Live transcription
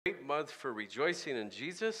Great month for rejoicing in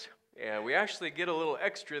Jesus, and we actually get a little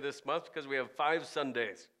extra this month because we have 5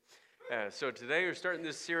 Sundays. So today we're starting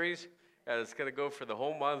this series. It's going to go for the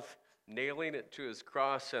whole month, nailing it to his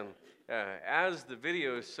cross. And as the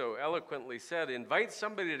video so eloquently said, invite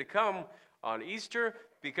somebody to come on Easter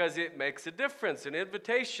because it makes a difference. An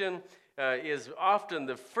invitation is often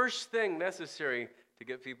the first thing necessary to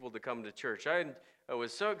get people to come to church. I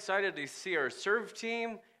was so excited to see our serve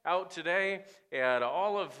team out today, and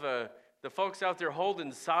all of the folks out there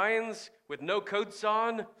holding signs with no coats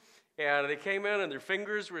on, and they came in and their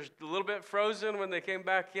fingers were a little bit frozen when they came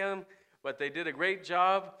back in, but they did a great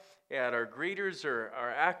job, and our greeters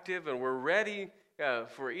are active, and we're ready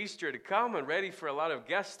for Easter to come and ready for a lot of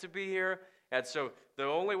guests to be here. And so the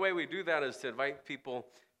only way we do that is to invite people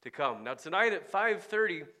to come. Now tonight at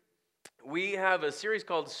 5:30, we have a series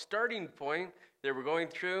called Starting Point that we're going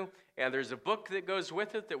through, and there's a book that goes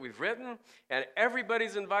with it that we've written, and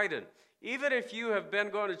everybody's invited. Even if you have been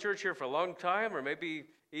going to church here for a long time, or maybe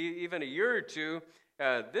even a year or two,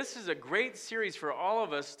 this is a great series for all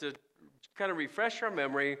of us to kind of refresh our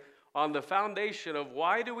memory on the foundation of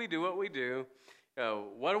why do we do what we do,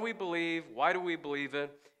 what do we believe, why do we believe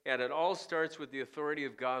it, and it all starts with the authority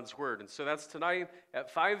of God's Word. And so that's tonight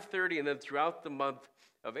at 5:30, and then throughout the month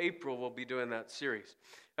of April, we'll be doing that series.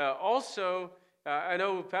 I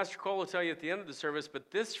know Pastor Cole will tell you at the end of the service, but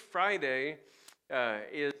this Friday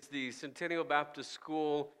is the Centennial Baptist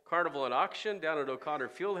School Carnival and Auction down at O'Connor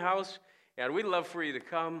Fieldhouse, and we'd love for you to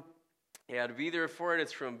come and be there for it.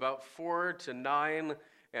 It's from about 4 to 9.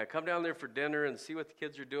 Come down there for dinner and see what the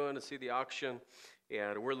kids are doing and see the auction,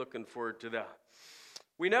 and we're looking forward to that.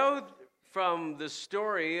 We know from the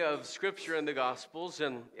story of Scripture and the Gospels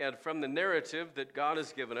and from the narrative that God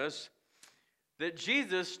has given us that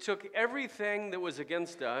Jesus took everything that was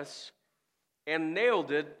against us and nailed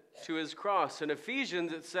it to his cross. In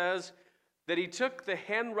Ephesians, it says that he took the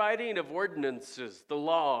handwriting of ordinances, the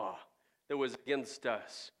law that was against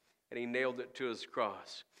us, and he nailed it to his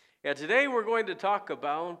cross. And today we're going to talk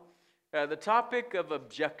about the topic of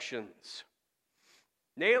objections.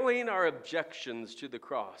 Nailing our objections to the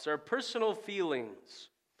cross, our personal feelings,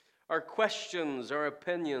 our questions, our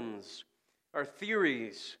opinions, our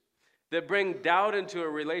theories that bring doubt into a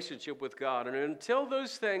relationship with God. And until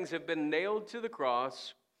those things have been nailed to the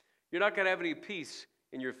cross, you're not going to have any peace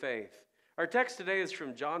in your faith. Our text today is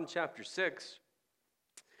from John chapter 6.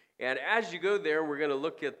 And as you go there, we're going to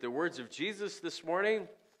look at the words of Jesus this morning.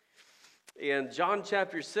 In John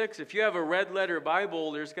chapter 6, if you have a red letter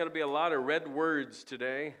Bible, there's going to be a lot of red words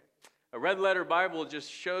today. A red letter Bible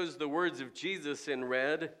just shows the words of Jesus in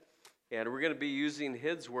red, and we're going to be using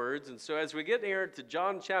his words. And so as we get here to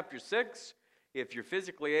John chapter 6, if you're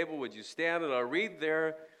physically able, would you stand? And I'll read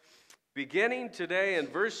there, beginning today in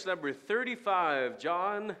verse number 35,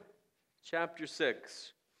 John chapter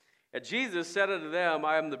 6. And Jesus said unto them,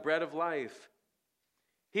 I am the bread of life.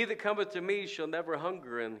 He that cometh to me shall never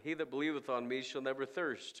hunger, and he that believeth on me shall never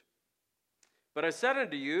thirst. But I said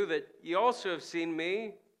unto you that ye also have seen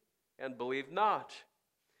me, and believe not.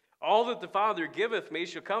 All that the Father giveth me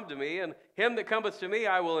shall come to me, and him that cometh to me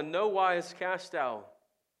I will in no wise cast out.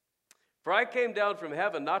 For I came down from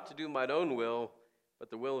heaven not to do mine own will,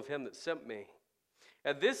 but the will of him that sent me.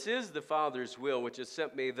 And this is the Father's will which has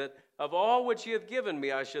sent me, that of all which he hath given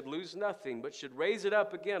me I should lose nothing, but should raise it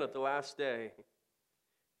up again at the last day.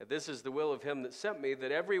 And this is the will of him that sent me,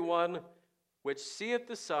 that every one which seeth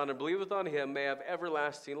the Son and believeth on him may have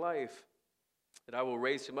everlasting life, and I will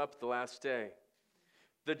raise him up at the last day.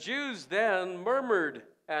 The Jews then murmured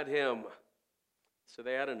at him. So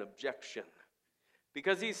they had an objection.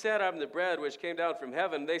 Because he said, I am the bread which came down from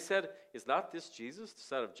heaven. They said, is not this Jesus, the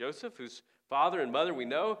son of Joseph, whose father and mother we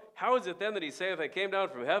know? How is it then that he saith, I came down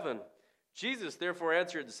from heaven? Jesus therefore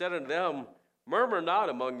answered and said unto them, murmur not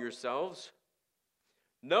among yourselves.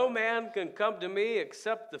 No man can come to me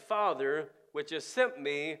except the Father which has sent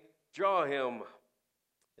me draw him,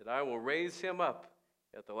 and I will raise him up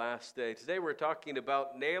at the last day. Today we're talking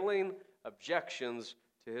about nailing objections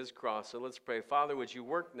to his cross. So let's pray. Father, would you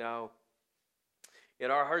work now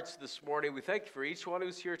in our hearts this morning? We thank you for each one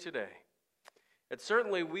who's here today. And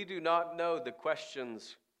certainly we do not know the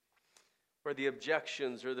questions or the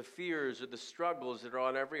objections or the fears or the struggles that are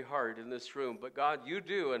on every heart in this room. But God, you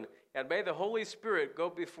do, and may the Holy Spirit go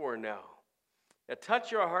before now and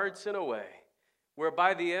touch our hearts in a way where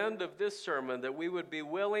by the end of this sermon that we would be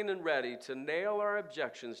willing and ready to nail our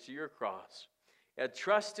objections to your cross and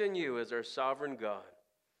trust in you as our sovereign God.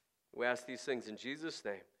 We ask these things in Jesus'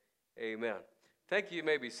 name. Amen. Thank you. You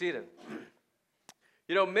may be seated.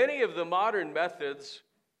 You know, many of the modern methods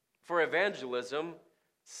for evangelism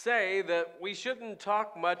say that we shouldn't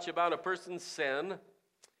talk much about a person's sin,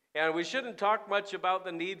 and we shouldn't talk much about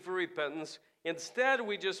the need for repentance. Instead,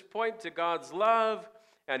 we just point to God's love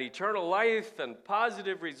and eternal life and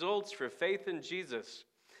positive results for faith in Jesus.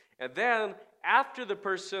 And then, after the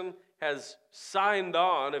person has signed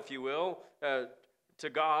on, if you will, to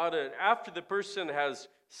God, and after the person has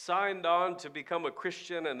signed on to become a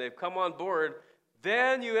Christian and they've come on board,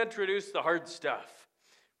 then you introduce the hard stuff: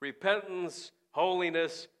 repentance,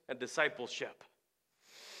 holiness, and discipleship.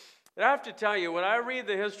 And I have to tell you, when I read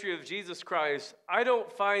the history of Jesus Christ, I don't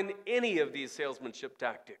find any of these salesmanship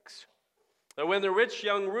tactics. And when the rich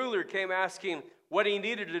young ruler came asking what he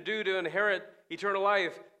needed to do to inherit eternal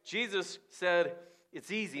life, Jesus said,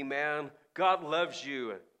 "It's easy, man. God loves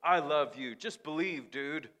you, and I love you. Just believe,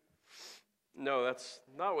 dude." No, that's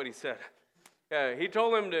not what he said. He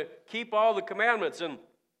told him to keep all the commandments, and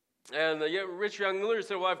the rich young ruler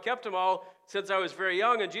said, "Well, I've kept them all since I was very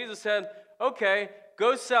young." And Jesus said, "Okay,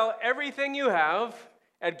 go sell everything you have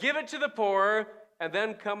and give it to the poor, and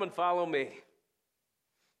then come and follow me."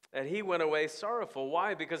 And he went away sorrowful.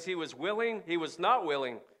 Why? Because he was not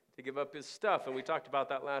willing to give up his stuff, and we talked about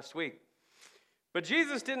that last week. But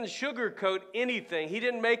Jesus didn't sugarcoat anything. He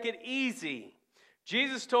didn't make it easy.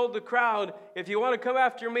 Jesus told the crowd, "If you want to come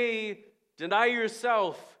after me, deny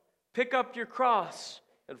yourself, pick up your cross,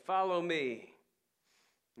 and follow me."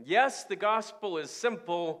 Yes, the gospel is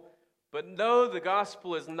simple, but no, the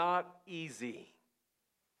gospel is not easy.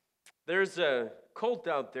 There's a cult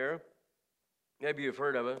out there, maybe you've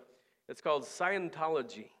heard of it. It's called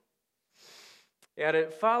Scientology. And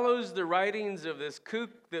it follows the writings of this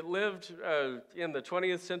kook that lived in the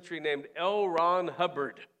 20th century named L. Ron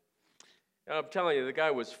Hubbard. And I'm telling you, the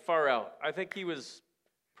guy was far out. I think he was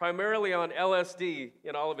primarily on LSD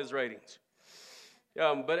in all of his writings.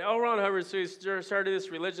 But L. Ron Hubbard, so he started this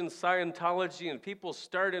religion, Scientology, and people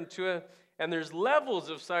start into it, and there's levels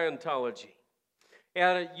of Scientology.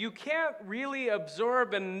 And you can't really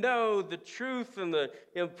absorb and know the truth and the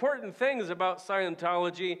important things about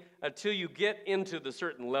Scientology until you get into the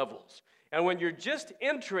certain levels. And when you're just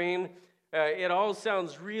entering, it all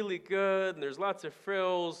sounds really good, and there's lots of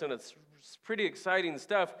frills, and it's pretty exciting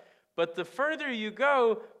stuff. But the further you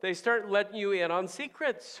go, they start letting you in on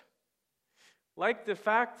secrets. Like the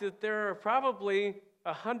fact that there are probably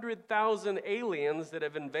 100,000 aliens that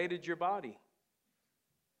have invaded your body.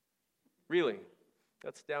 Really.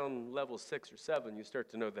 That's down level 6 or 7, you start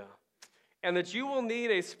to know that. And that you will need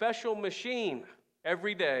a special machine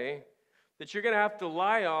every day that you're going to have to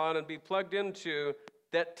lie on and be plugged into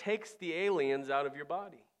that takes the aliens out of your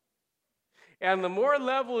body. And the more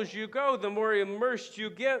levels you go, the more immersed you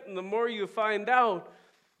get, and the more you find out.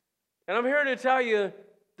 And I'm here to tell you,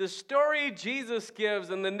 the story Jesus gives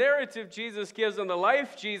and the narrative Jesus gives and the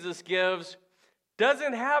life Jesus gives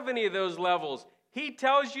doesn't have any of those levels. He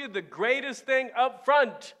tells you the greatest thing up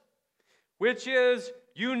front, which is,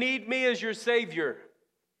 you need me as your Savior,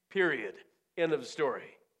 period. End of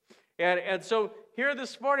story. And so here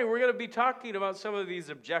this morning, we're going to be talking about some of these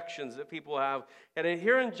objections that people have. And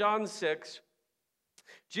here in John 6,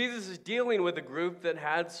 Jesus is dealing with a group that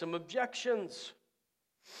had some objections.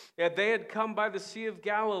 And they had come by the Sea of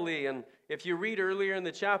Galilee, and if you read earlier in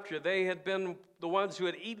the chapter, they had been the ones who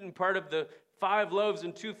had eaten part of the 5 loaves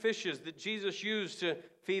and 2 fishes that Jesus used to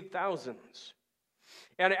feed thousands.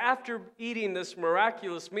 And after eating this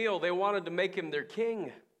miraculous meal, they wanted to make him their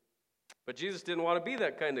king. But Jesus didn't want to be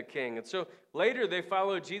that kind of king. And so later they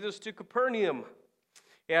followed Jesus to Capernaum.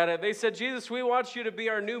 And they said, "Jesus, we want you to be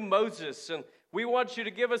our new Moses, and we want you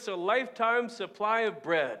to give us a lifetime supply of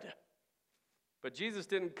bread." But Jesus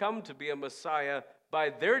didn't come to be a Messiah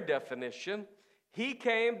by their definition. He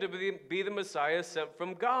came to be the Messiah sent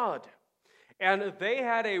from God. And they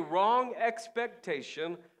had a wrong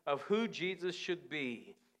expectation of who Jesus should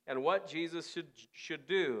be and what Jesus should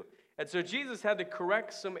do. And so Jesus had to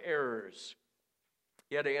correct some errors.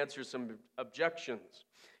 He had to answer some objections.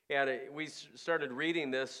 And we started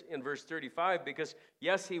reading this in verse 35 because,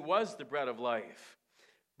 yes, he was the bread of life,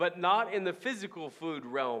 but not in the physical food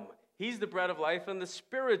realm. He's the bread of life in the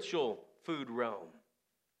spiritual food realm.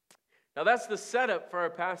 Now that's the setup for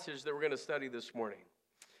our passage that we're going to study this morning.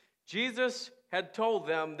 Jesus had told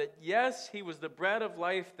them that, yes, he was the bread of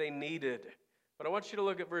life they needed. But I want you to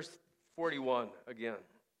look at verse 41 again.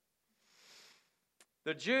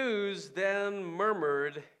 The Jews then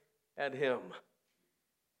murmured at him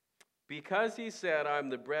because he said, "I'm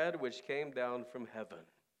the bread which came down from heaven."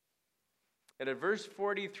 And in verse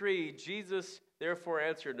 43, Jesus therefore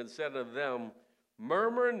answered and said unto them,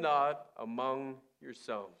 "Murmur not among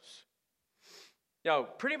yourselves." Now,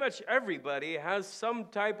 pretty much everybody has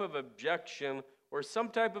some type of objection or some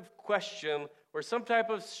type of question or some type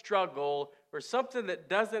of struggle or something that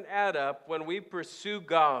doesn't add up when we pursue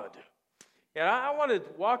God. And I want to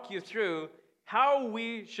walk you through how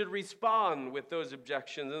we should respond with those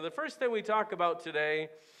objections. And the first thing we talk about today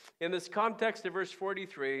in this context of verse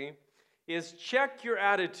 43 is check your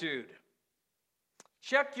attitude.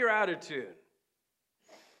 Check your attitude.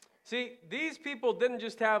 See, these people didn't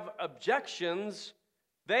just have objections,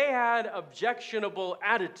 they had objectionable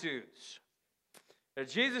attitudes. Now,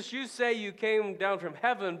 Jesus, you say you came down from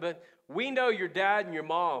heaven, but we know your dad and your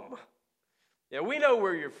mom. Yeah, we know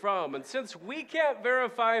where you're from, and since we can't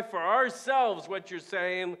verify for ourselves what you're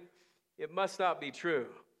saying, it must not be true.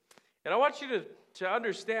 And I want you to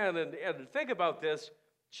understand and think about this.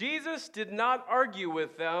 Jesus did not argue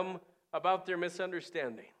with them about their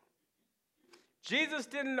misunderstanding. Jesus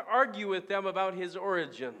didn't argue with them about his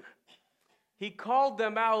origin. He called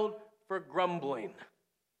them out for grumbling.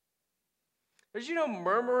 As you know,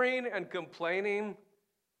 murmuring and complaining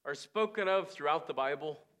are spoken of throughout the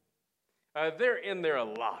Bible. They're in there a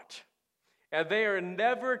lot, and they are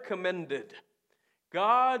never commended.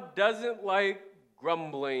 God doesn't like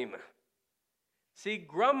grumbling. See,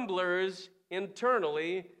 grumblers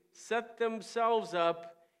internally set themselves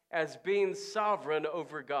up as being sovereign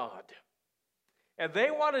over God. And they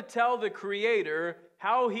want to tell the Creator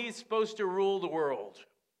how he's supposed to rule the world.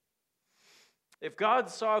 If God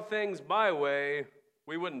saw things my way,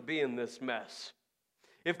 we wouldn't be in this mess.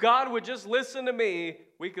 If God would just listen to me,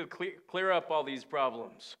 we could clear up all these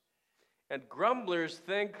problems. And grumblers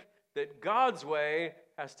think that God's way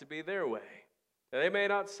has to be their way. Now, they may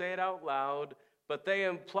not say it out loud, but they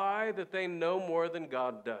imply that they know more than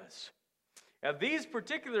God does. And these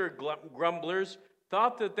particular grumblers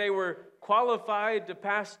thought that they were qualified to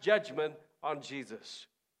pass judgment on Jesus.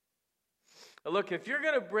 Now, look, if you're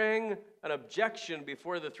going to bring an objection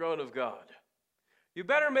before the throne of God, you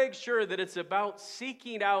better make sure that it's about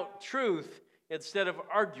seeking out truth instead of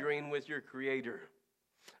arguing with your Creator.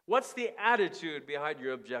 What's the attitude behind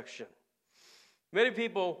your objection? Many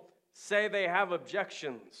people say they have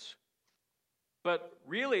objections, but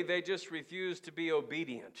really they just refuse to be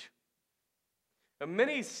obedient. And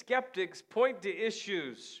many skeptics point to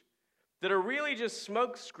issues that are really just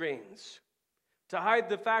smoke screens to hide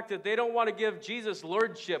the fact that they don't want to give Jesus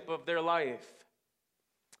lordship of their life.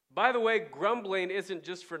 By the way, grumbling isn't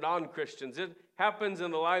just for non-Christians. It happens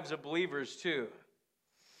in the lives of believers too.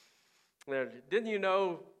 Now, didn't you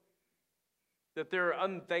know that there are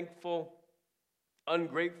unthankful,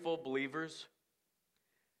 ungrateful believers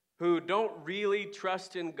who don't really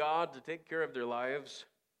trust in God to take care of their lives?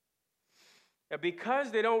 And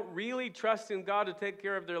because they don't really trust in God to take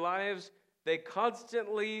care of their lives, they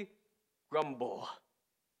constantly grumble.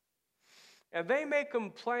 And they may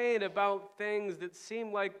complain about things that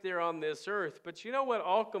seem like they're on this earth. But you know what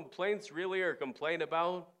all complaints really are complained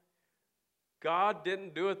about? God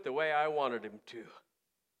didn't do it the way I wanted him to.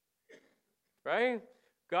 Right?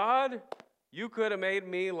 God, you could have made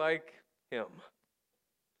me like him.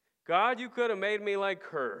 God, you could have made me like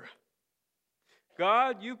her.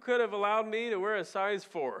 God, you could have allowed me to wear a size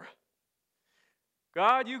 4.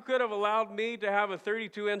 God, you could have allowed me to have a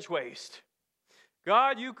 32-inch waist.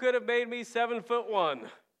 God, you could have made me 7'1". All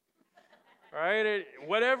right,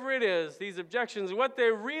 whatever it is, these objections, what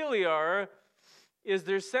they really are is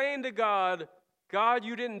they're saying to God, God,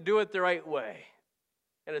 you didn't do it the right way.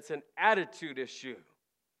 And it's an attitude issue.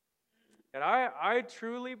 And I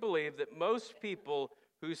truly believe that most people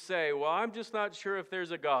who say, well, I'm just not sure if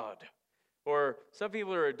there's a God, or some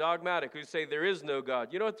people are dogmatic who say there is no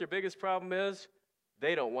God, you know what their biggest problem is?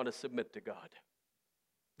 They don't want to submit to God.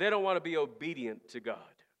 They don't want to be obedient to God.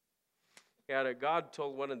 And God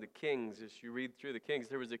told one of the kings, as you read through the kings,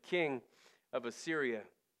 there was a king of Assyria.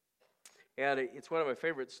 And it's one of my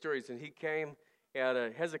favorite stories. And he came,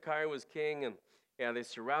 and Hezekiah was king, and they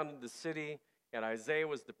surrounded the city, and Isaiah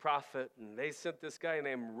was the prophet, and they sent this guy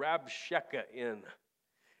named Rabshakeh in.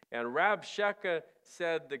 And Rabshakeh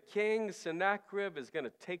said, the king Sennacherib is going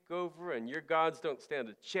to take over, and your gods don't stand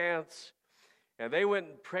a chance. And they went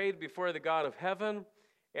and prayed before the God of heaven.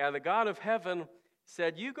 And the God of heaven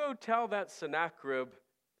said, you go tell that Sennacherib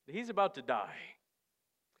that he's about to die.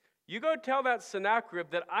 You go tell that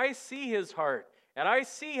Sennacherib that I see his heart, and I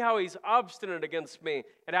see how he's obstinate against me,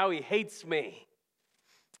 and how he hates me.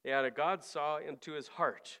 And God saw into his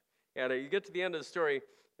heart. And you get to the end of the story,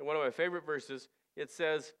 in one of my favorite verses, it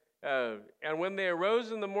says, and when they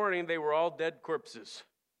arose in the morning, they were all dead corpses.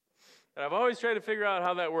 And I've always tried to figure out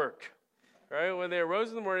how that worked. Right? When they arose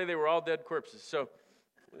in the morning, they were all dead corpses. So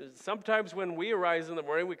sometimes when we arise in the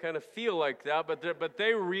morning, we kind of feel like that, but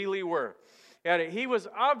they really were. And he was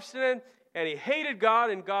obstinate, and he hated God,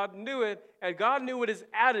 and God knew it, and God knew what his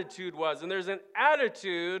attitude was. And there's an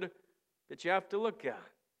attitude that you have to look at.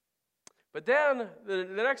 But then, the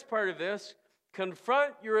next part of this,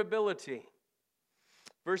 confront your ability.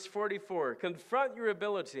 Verse 44, confront your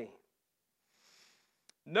ability.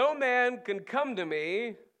 No man can come to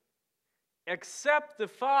me except the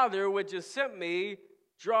Father which has sent me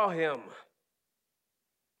draw him.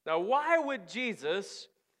 Now, why would Jesus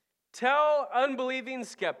tell unbelieving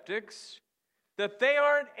skeptics that they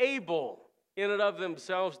aren't able in and of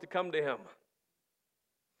themselves to come to him?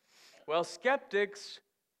 Well, skeptics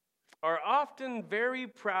are often very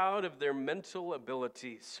proud of their mental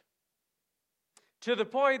abilities, to the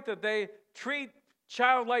point that they treat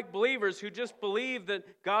childlike believers who just believe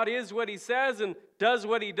that God is what he says and does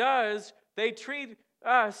what he does. They treat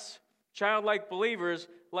us, childlike believers,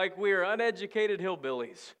 like we are uneducated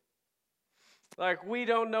hillbillies. Like we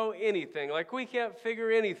don't know anything. Like we can't figure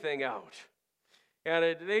anything out.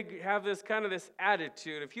 And they have this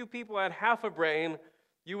attitude. If you people had half a brain,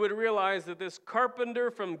 you would realize that this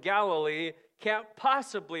carpenter from Galilee can't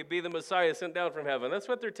possibly be the Messiah sent down from heaven. That's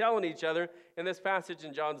what they're telling each other in this passage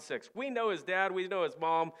in John 6. We know his dad. We know his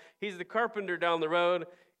mom. He's the carpenter down the road.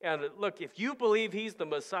 And look, if you believe he's the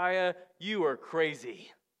Messiah, you are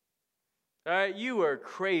crazy. You are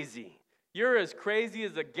crazy. You're as crazy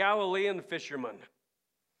as a Galilean fisherman.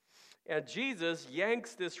 And Jesus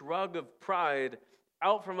yanks this rug of pride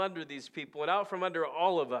out from under these people and out from under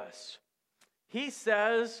all of us. He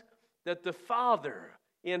says that the Father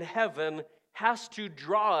in heaven has to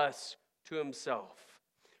draw us to himself.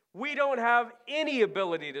 We don't have any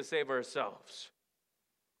ability to save ourselves.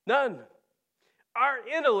 None. Our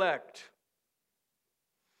intellect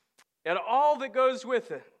and all that goes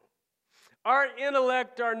with it, our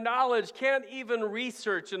intellect, our knowledge can't even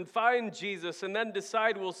research and find Jesus and then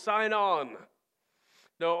decide we'll sign on.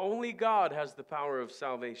 No, only God has the power of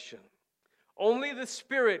salvation. Only the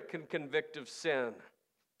Spirit can convict of sin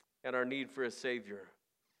and our need for a Savior.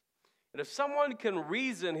 And if someone can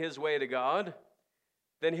reason his way to God,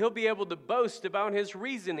 then he'll be able to boast about his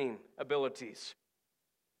reasoning abilities.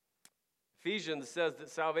 Ephesians says that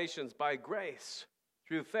salvation is by grace,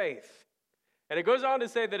 through faith. And it goes on to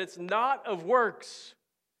say that it's not of works,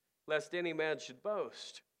 lest any man should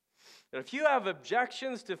boast. And if you have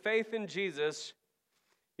objections to faith in Jesus,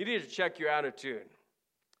 you need to check your attitude.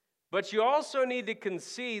 But you also need to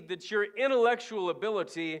concede that your intellectual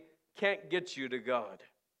ability can't get you to God.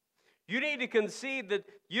 You need to concede that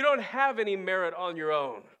you don't have any merit on your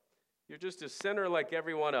own. You're just a sinner like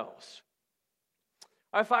everyone else.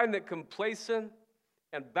 I find that complacent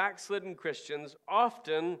and backslidden Christians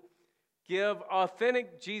often give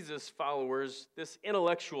authentic Jesus followers this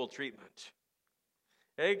intellectual treatment.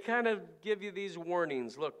 They kind of give you these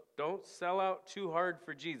warnings. Look, don't sell out too hard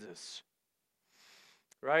for Jesus.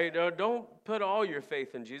 Right? Don't put all your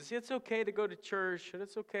faith in Jesus. It's okay to go to church, and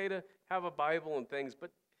it's okay to have a Bible and things,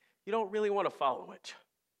 but you don't really want to follow it.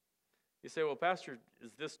 You say, well, Pastor,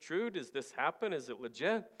 is this true? Does this happen? Is it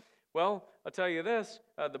legit? Well, I'll tell you this.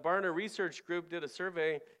 The Barna Research Group did a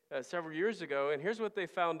survey several years ago, and here's what they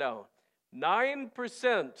found out.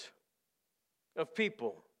 9% of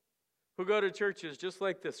people who go to churches just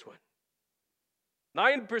like this one,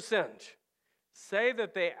 9% say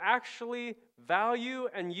that they actually value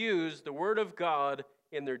and use the Word of God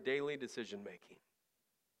in their daily decision-making.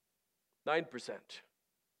 9%.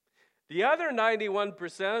 The other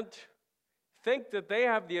 91% think that they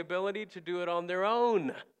have the ability to do it on their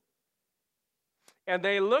own. And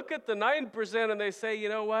they look at the 9% and they say, you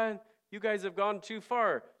know what? You guys have gone too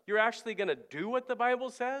far. You're actually going to do what the Bible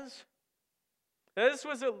says? Now,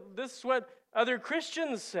 this is what other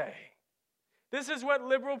Christians say. This is what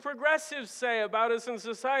liberal progressives say about us in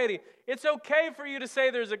society. It's okay for you to say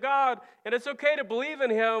there's a God, and it's okay to believe in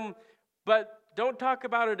him, but don't talk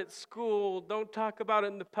about it at school. Don't talk about it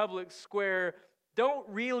in the public square. Don't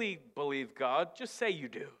really believe God. Just say you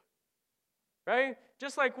do. Right?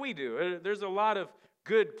 Just like we do. There's a lot of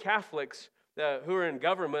good Catholics who are in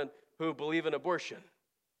government who believe in abortion.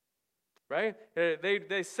 Right?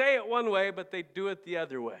 They say it one way, but they do it the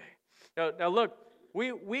other way. Now look,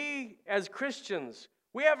 we as Christians,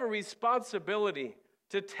 we have a responsibility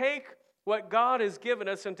to take what God has given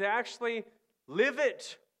us and to actually live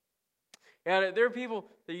it. And there are people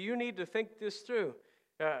that you need to think this through.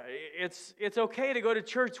 It's okay to go to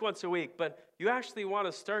church once a week, but you actually want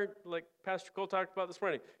to start, like Pastor Cole talked about this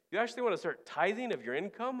morning, you actually want to start tithing of your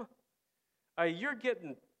income? You're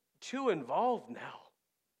getting too involved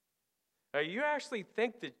now. You actually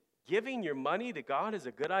think that giving your money to God is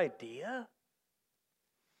a good idea?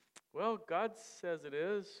 Well, God says it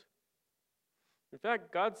is. In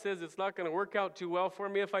fact, God says it's not going to work out too well for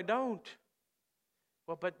me if I don't.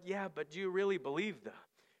 Well, but do you really believe that?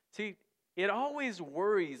 See, it always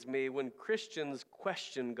worries me when Christians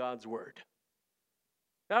question God's word.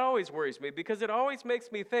 That always worries me because it always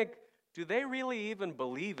makes me think, do they really even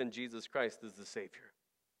believe in Jesus Christ as the Savior?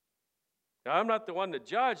 Now, I'm not the one to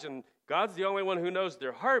judge, and God's the only one who knows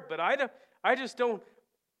their heart, but I just don't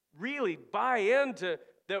really buy into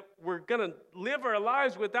that we're going to live our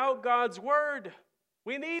lives without God's word.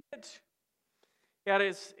 We need it. And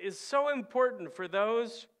it's so important for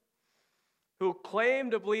those who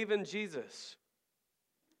claim to believe in Jesus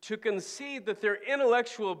to concede that their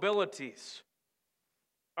intellectual abilities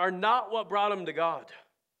are not what brought them to God.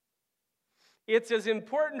 It's as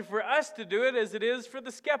important for us to do it as it is for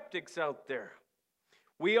the skeptics out there.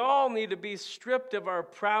 We all need to be stripped of our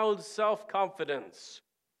proud self-confidence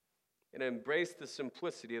and embrace the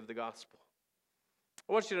simplicity of the gospel.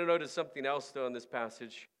 I want you to notice something else, though, in this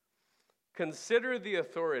passage. Consider the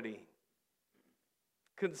authority.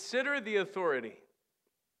 Consider the authority.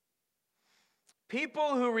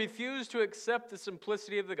 People who refuse to accept the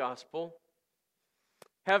simplicity of the gospel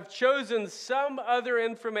have chosen some other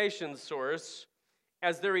information source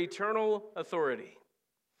as their eternal authority.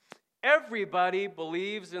 Everybody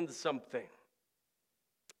believes in something.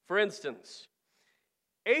 For instance,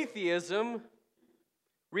 atheism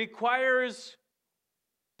requires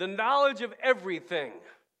the knowledge of everything,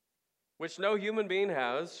 which no human being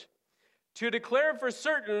has, to declare for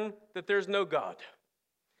certain that there's no God.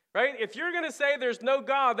 Right? If you're going to say there's no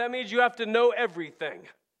God, that means you have to know everything.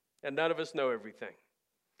 And none of us know everything.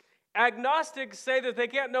 Agnostics say that they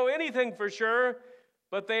can't know anything for sure,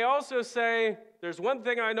 but they also say, there's one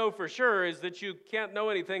thing I know for sure is that you can't know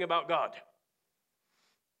anything about God.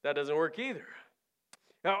 That doesn't work either.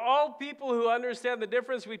 Now, all people who understand the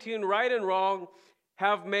difference between right and wrong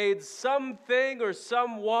have made something or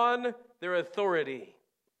someone their authority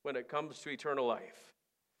when it comes to eternal life.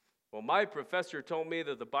 Well, my professor told me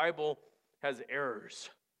that the Bible has errors.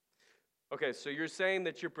 Okay, so you're saying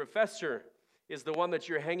that your professor is the one that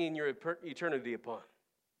you're hanging your eternity upon.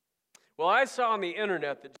 Well, I saw on the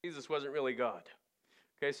internet that Jesus wasn't really God.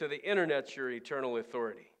 Okay, so the internet's your eternal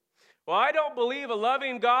authority. Well, I don't believe a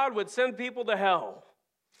loving God would send people to hell.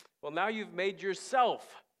 Well, now you've made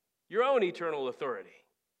yourself your own eternal authority.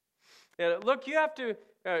 And look, you have to,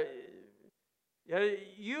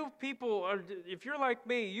 you people, if you're like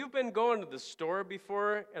me, you've been going to the store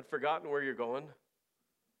before and forgotten where you're going.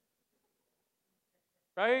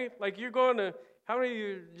 Right? Like you're going to, how many of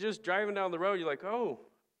you just driving down the road, you're like, oh,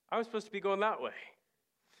 I was supposed to be going that way.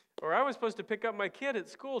 Or I was supposed to pick up my kid at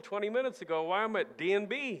school 20 minutes ago. Why am I at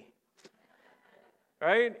D&B?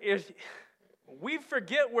 Right? We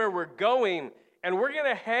forget where we're going, and we're going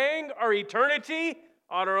to hang our eternity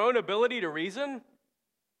on our own ability to reason.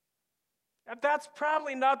 That's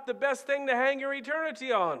probably not the best thing to hang your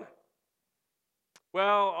eternity on.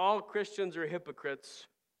 Well, all Christians are hypocrites,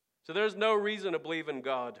 so there's no reason to believe in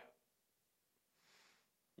God.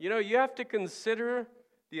 You know, you have to consider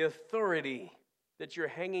the authority that you're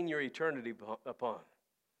hanging your eternity upon.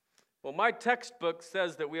 Well, my textbook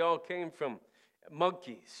says that we all came from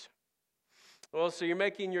monkeys. Well, so you're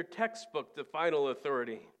making your textbook the final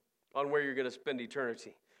authority on where you're going to spend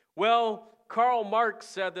eternity. Well, Karl Marx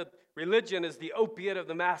said that religion is the opiate of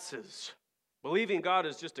the masses. Believing God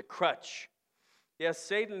is just a crutch. Yes,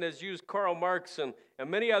 Satan has used Karl Marx and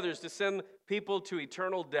many others to send people to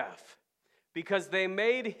eternal death because they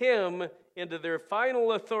made him into their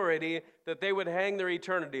final authority that they would hang their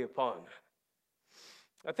eternity upon.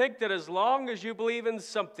 I think that as long as you believe in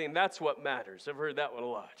something, that's what matters. I've heard that one a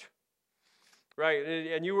lot. Right,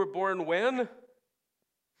 and you were born when?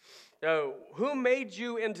 Who made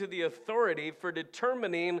you into the authority for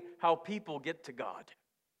determining how people get to God?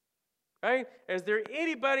 Right? Is there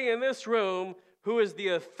anybody in this room who is the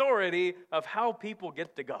authority of how people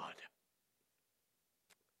get to God?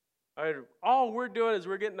 All we're doing is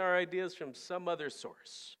we're getting our ideas from some other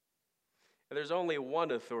source. And there's only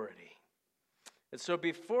one authority. And so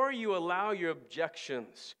before you allow your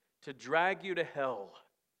objections to drag you to hell,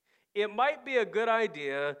 it might be a good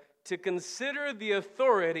idea to consider the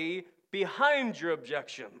authority behind your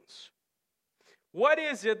objections. What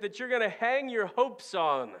is it that you're going to hang your hopes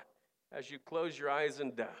on as you close your eyes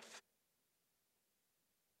in death?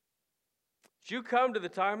 As you come to the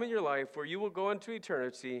time in your life where you will go into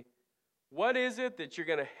eternity, what is it that you're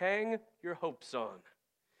going to hang your hopes on?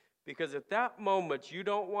 Because at that moment, you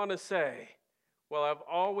don't want to say, well, I've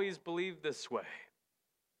always believed this way.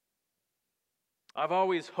 I've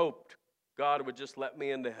always hoped God would just let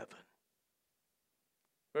me into heaven.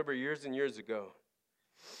 Remember years and years ago,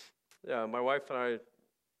 My wife and I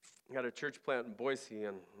had a church plant in Boise,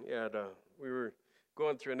 and we were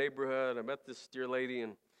going through a neighborhood. I met this dear lady,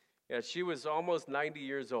 and she was almost 90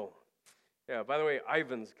 years old. Yeah, by the way,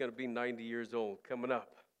 Ivan's going to be 90 years old coming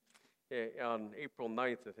up on April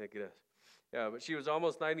 9th, I think it is. Yeah, but she was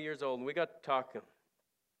almost 90 years old, and we got to talking.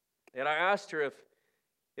 And I asked her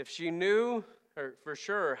if she knew, or for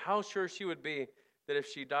sure, how sure she would be that if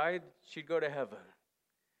she died, she'd go to heaven.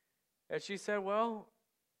 And she said, well,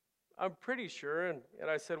 I'm pretty sure. And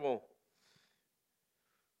I said, well,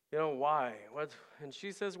 why? And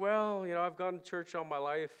she says, well, I've gone to church all my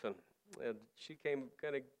life. And she came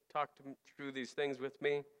kind of talked through these things with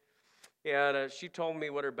me. And she told me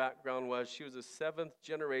what her background was. She was a 7th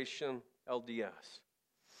generation LDS.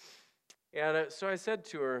 And so I said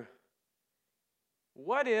to her,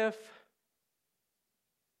 what if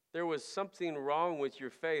there was something wrong with your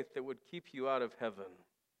faith that would keep you out of heaven?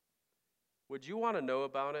 Would you want to know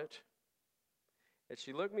about it? And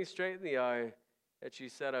she looked me straight in the eye, and she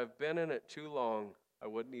said, I've been in it too long, I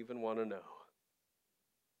wouldn't even want to know.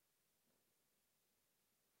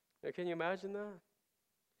 Now, can you imagine that?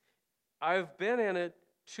 I've been in it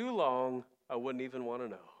too long, I wouldn't even want to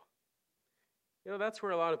know. That's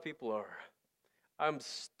where a lot of people are. I'm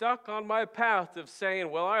stuck on my path of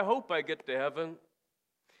saying, well, I hope I get to heaven.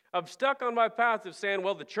 I'm stuck on my path of saying,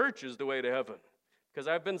 well, the church is the way to heaven, because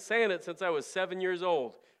I've been saying it since I was 7 years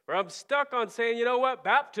old. Or I'm stuck on saying, you know what,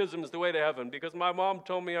 baptism is the way to heaven, because my mom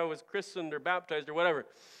told me I was christened or baptized or whatever.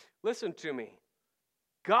 Listen to me.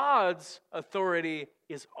 God's authority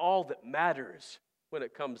is all that matters when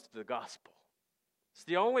it comes to the gospel. It's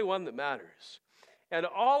the only one that matters. And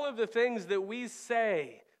all of the things that we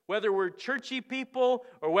say, whether we're churchy people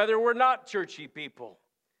or whether we're not churchy people,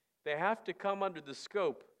 they have to come under the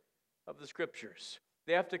scope of the Scriptures.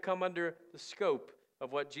 They have to come under the scope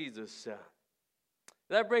of what Jesus said.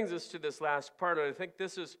 That brings us to this last part, and I think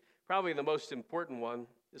this is probably the most important one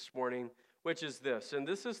this morning, which is this. And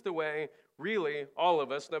this is the way, really, all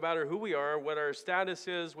of us, no matter who we are, what our status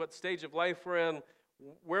is, what stage of life we're in,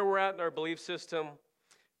 where we're at in our belief system,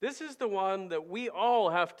 this is the one that we all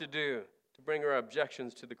have to do to bring our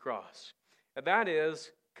objections to the cross. And that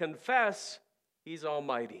is, confess He's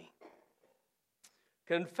almighty.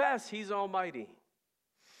 Confess He's almighty.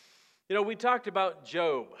 We talked about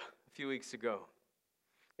Job a few weeks ago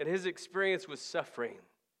and his experience with suffering.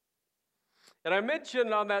 And I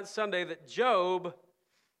mentioned on that Sunday that Job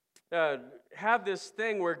had this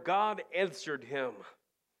thing where God answered him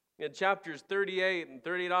in chapters 38 and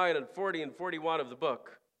 39 and 40 and 41 of the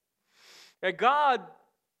book. And God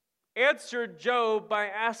answered Job by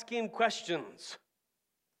asking questions.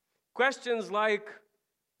 Questions like,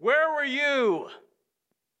 where were you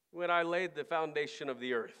when I laid the foundation of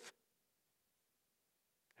the earth?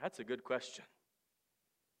 That's a good question.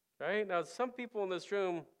 Right? Now, some people in this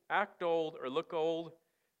room act old or look old,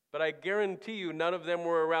 but I guarantee you none of them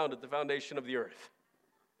were around at the foundation of the earth.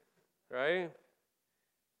 Right?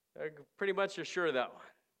 I'm pretty much sure of that one.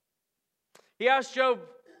 He asked Job,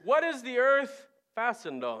 what is the earth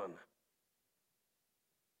fastened on?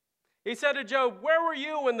 He said to Job, where were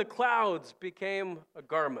you when the clouds became a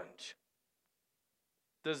garment?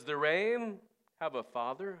 Does the rain have a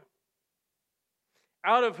father?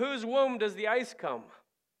 Out of whose womb does the ice come?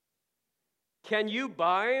 Can you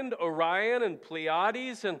bind Orion and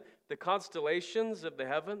Pleiades and the constellations of the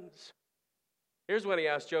heavens? Here's what he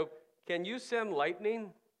asked Job. Can you send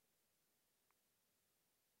lightning?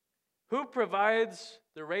 Who provides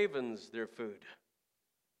the ravens their food?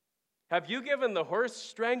 Have you given the horse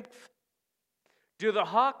strength? Do the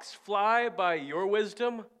hawks fly by your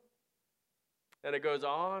wisdom? And it goes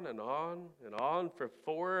on and on and on for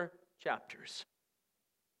 4 chapters.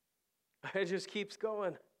 It just keeps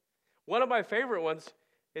going. One of my favorite ones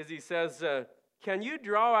is he says, can you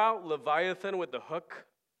draw out Leviathan with the hook?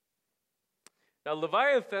 Now,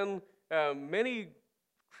 Leviathan, many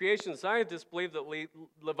creation scientists believe that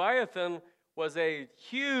Leviathan was a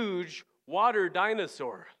huge water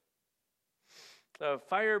dinosaur, a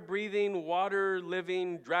fire-breathing,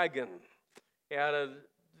 water-living dragon. And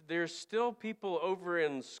there's still people over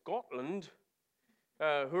in Scotland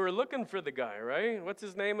who are looking for the guy, right? What's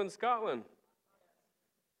his name in Scotland?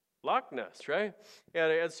 Loch Ness, right?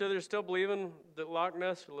 And so they're still believing that Loch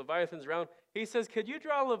Ness, Leviathan's around. He says, could you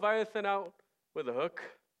draw Leviathan out with a hook?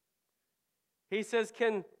 He says,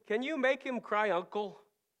 can you make him cry uncle?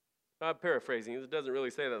 I'm paraphrasing. It doesn't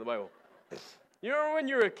really say that in the Bible. You remember when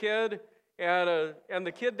you were a kid and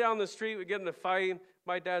the kid down the street would get in a fight?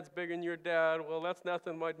 My dad's bigger than your dad. Well, that's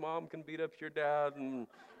nothing. My mom can beat up your dad. And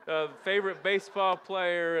favorite baseball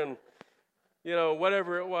player. And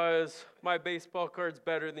whatever it was, my baseball card's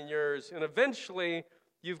better than yours. And eventually,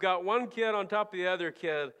 you've got one kid on top of the other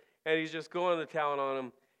kid, and he's just going to town on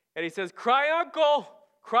him. And he says, cry uncle,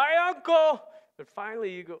 cry uncle. But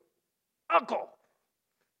finally you go, uncle,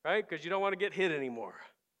 right? Because you don't want to get hit anymore.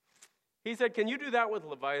 He said, can you do that with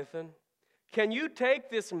Leviathan? Can you take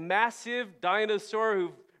this massive dinosaur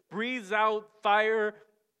who breathes out fire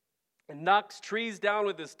and knocks trees down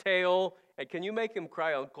with his tail, and can you make him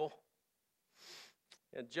cry uncle?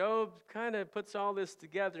 And Job kind of puts all this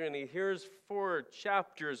together, and he hears 4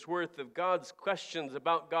 chapters worth of God's questions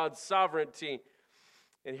about God's sovereignty.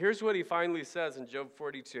 And here's what he finally says in Job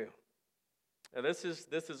 42. And this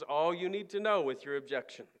is all you need to know with your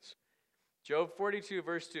objections. Job 42,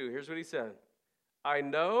 verse 2, here's what he said. I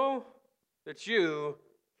know that you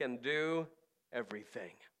can do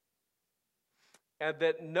everything, and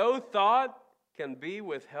that no thought can be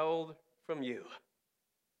withheld from you.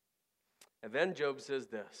 And then Job says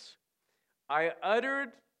this, I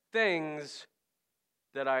uttered things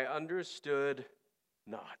that I understood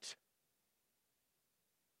not.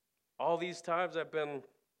 All these times I've been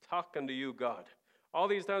talking to you, God. All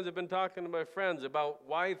these times I've been talking to my friends about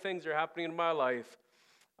why things are happening in my life.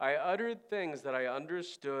 I uttered things that I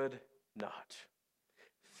understood not.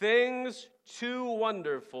 Things too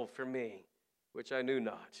wonderful for me, which I knew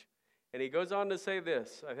not. And he goes on to say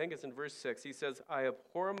this, I think it's in verse 6. He says, I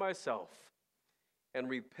abhor myself and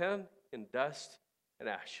repent in dust and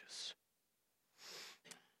ashes.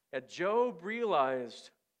 And Job realized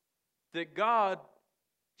that God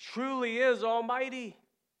truly is almighty.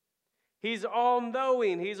 He's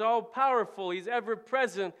all-knowing, he's all-powerful, he's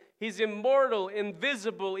ever-present, he's immortal,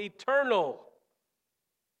 invisible, eternal.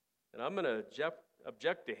 And I'm going to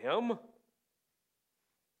object to him?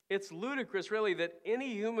 It's ludicrous, really, that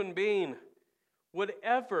any human being would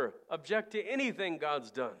ever object to anything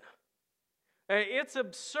God's done. It's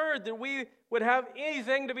absurd that we would have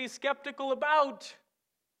anything to be skeptical about.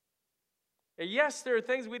 Yes, there are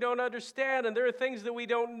things we don't understand, and there are things that we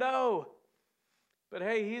don't know. But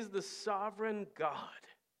hey, he's the sovereign God.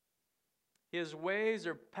 His ways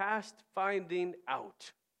are past finding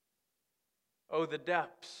out. Oh, the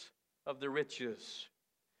depths of the riches,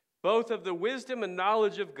 both of the wisdom and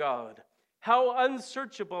knowledge of God. How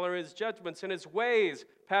unsearchable are his judgments and his ways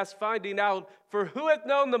past finding out. For who hath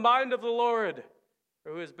known the mind of the Lord?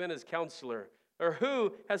 Or who has been his counselor? Or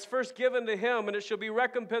who has first given to him, and it shall be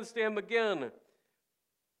recompensed to him again?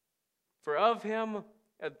 For of him,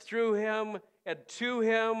 and through him, and to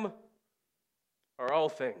him are all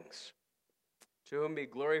things. To whom be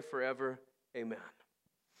glory forever. Amen.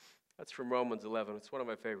 That's from Romans 11. It's one of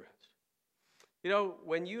my favorites.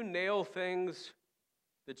 When you nail things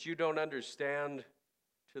that you don't understand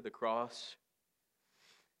to the cross,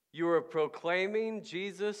 you are proclaiming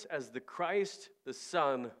Jesus as the Christ, the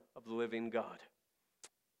Son of the living God.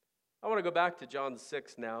 I want to go back to John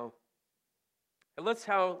 6 now. And let's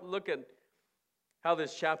look at how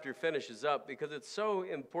this chapter finishes up, because it's so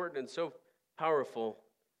important and so powerful.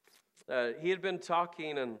 He had been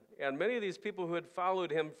talking, and many of these people who had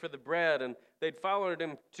followed him for the bread, and they'd followed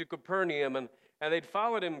him to Capernaum, and they'd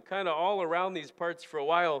followed him kind of all around these parts for a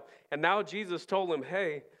while. And now Jesus told them,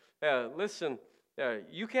 hey, listen,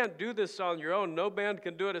 you can't do this on your own. No man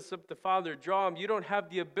can do it except the Father draw him. You don't have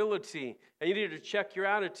the ability, and you need to check your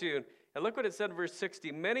attitude. And look what it said in verse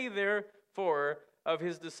 60. Many therefore of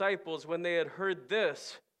his disciples, when they had heard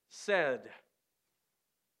this, said,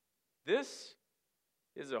 this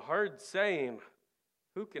is a hard saying.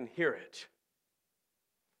 Who can hear it?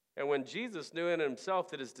 And when Jesus knew in himself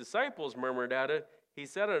that his disciples murmured at it, he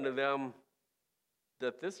said unto them,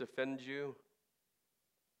 doth this offend you?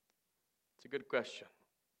 It's a good question.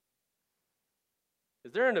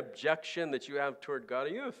 Is there an objection that you have toward God? Are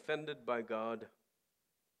you offended by God?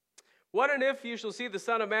 What and if you shall see the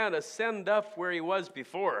Son of Man ascend up where he was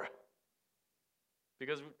before?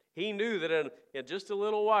 Because he knew that in just a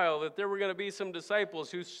little while that there were going to be some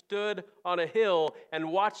disciples who stood on a hill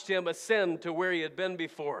and watched him ascend to where he had been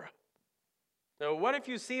before. Now, what if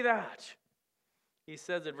you see that? He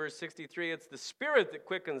says in verse 63, it's the Spirit that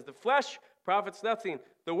quickens, the flesh profits nothing.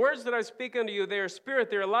 The words that I speak unto you, they are spirit,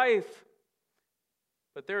 they are life.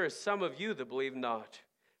 But there are some of you that believe not.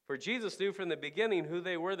 For Jesus knew from the beginning who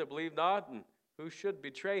they were that believed not, and who should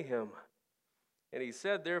betray him. And he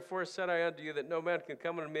said, therefore said I unto you that no man can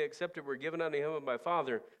come unto me except it were given unto him of my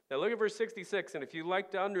Father. Now look at verse 66, and if you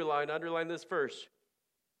like to underline this verse.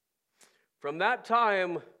 From that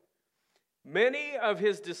time, many of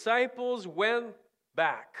his disciples went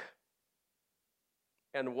back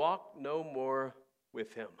and walked no more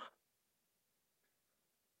with him.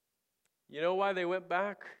 You know why they went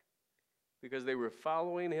back? because they were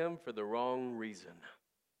following him for the wrong reason.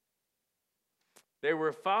 They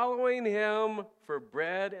were following him for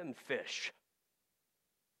bread and fish.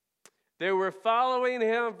 They were following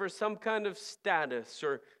him for some kind of status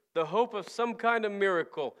or the hope of some kind of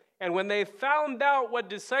miracle. And when they found out what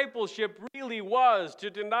discipleship really was,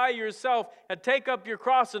 to deny yourself and take up your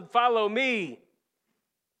cross and follow me,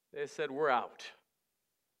 they said, we're out.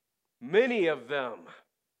 Many of them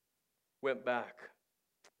went back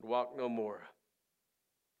and walked no more.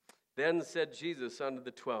 Then said Jesus unto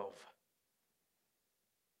the 12,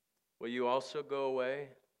 will you also go away?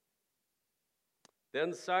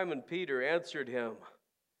 Then Simon Peter answered him,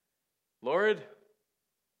 Lord,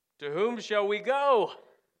 to whom shall we go?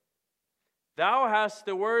 Thou hast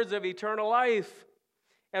the words of eternal life,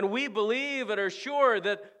 and we believe and are sure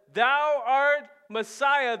that thou art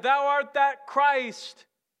Messiah, thou art that Christ,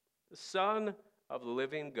 the Son of the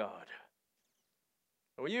living God.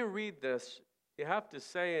 And when you read this, you have to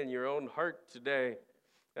say in your own heart today,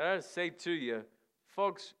 and I say to you,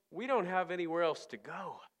 folks, we don't have anywhere else to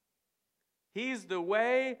go. He's the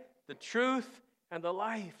way, the truth, and the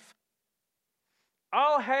life.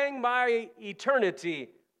 I'll hang my eternity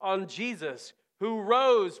on Jesus, who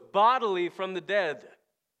rose bodily from the dead.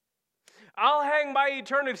 I'll hang my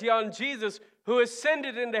eternity on Jesus, who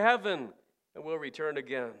ascended into heaven and will return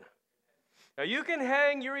again. Now, you can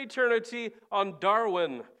hang your eternity on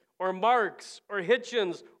Darwin, or Marx, or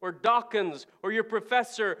Hitchens, or Dawkins, or your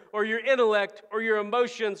professor, or your intellect, or your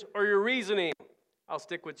emotions, or your reasoning. I'll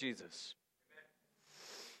stick with Jesus.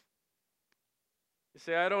 You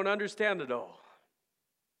say, I don't understand it all.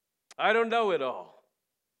 I don't know it all.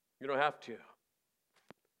 You don't have to.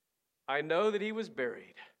 I know that he was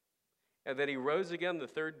buried and that he rose again the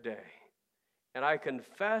third day. And I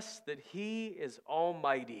confess that he is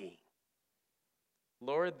almighty.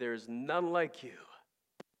 Lord, there's none like you.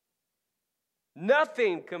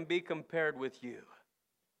 Nothing can be compared with you.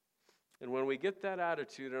 And when we get that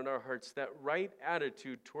attitude in our hearts, that right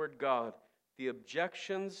attitude toward God, the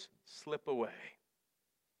objections slip away.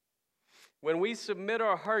 When we submit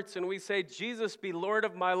our hearts and we say, Jesus, be Lord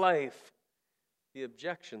of my life, the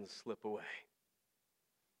objections slip away.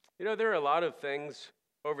 You know, there are a lot of things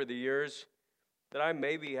over the years that I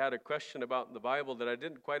maybe had a question about in the Bible that I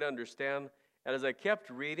didn't quite understand. And as I kept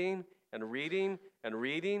reading and reading and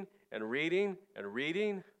reading and reading and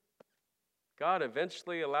reading, God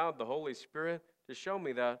eventually allowed the Holy Spirit to show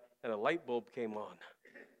me that, and a light bulb came on.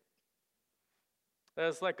 And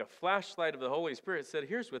it's like a flashlight of the Holy Spirit said,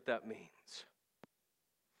 here's what that means.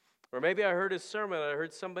 Or maybe I heard a sermon, and I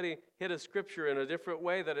heard somebody hit a scripture in a different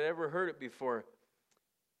way that I never heard it before.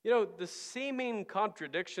 You know, the seeming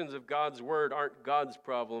contradictions of God's word aren't God's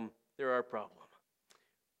problem, they're our problem.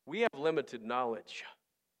 We have limited knowledge.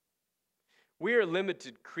 We are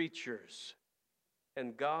limited creatures,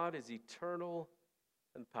 and God is eternal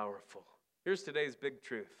and powerful. Here's today's big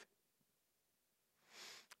truth.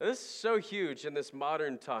 This is so huge in this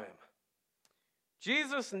modern time.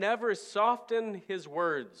 Jesus never softened his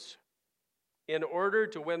words in order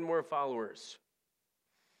to win more followers.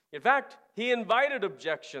 In fact, he invited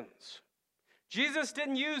objections. Jesus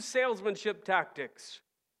didn't use salesmanship tactics.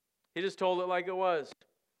 He just told it like it was.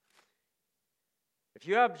 If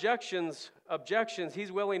you have objections,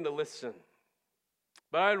 he's willing to listen.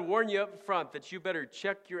 But I'd warn you up front that you better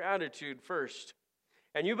check your attitude first.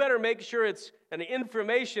 And you better make sure it's an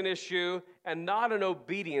information issue and not an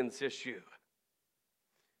obedience issue.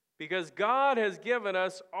 Because God has given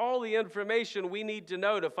us all the information we need to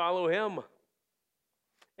know to follow him.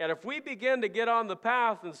 And if we begin to get on the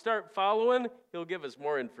path and start following, he'll give us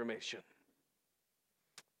more information.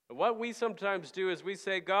 And what we sometimes do is we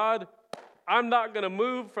say, God, I'm not going to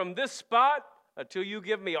move from this spot until you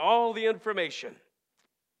give me all the information.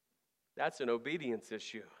 That's an obedience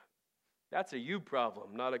issue. That's a you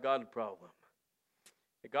problem, not a God problem.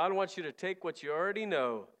 God wants you to take what you already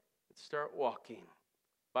know and start walking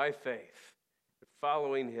by faith,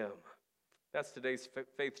 following him. That's today's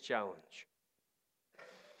faith challenge.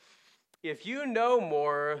 If you know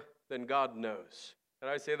more than God knows, and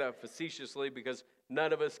I say that facetiously because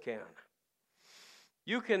none of us can,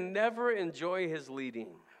 you can never enjoy his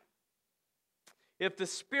leading. If the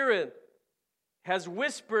Spirit has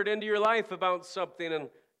whispered into your life about something and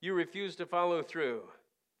you refuse to follow through,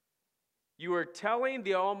 you are telling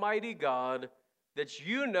the Almighty God that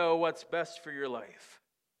you know what's best for your life.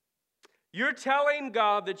 You're telling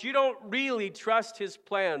God that you don't really trust his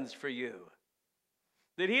plans for you,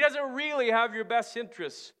 that he doesn't really have your best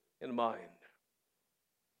interests in mind.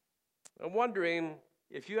 I'm wondering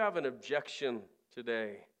if you have an objection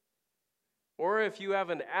today, or if you have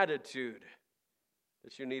an attitude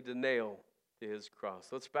that you need to nail to his cross.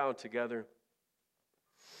 Let's bow together.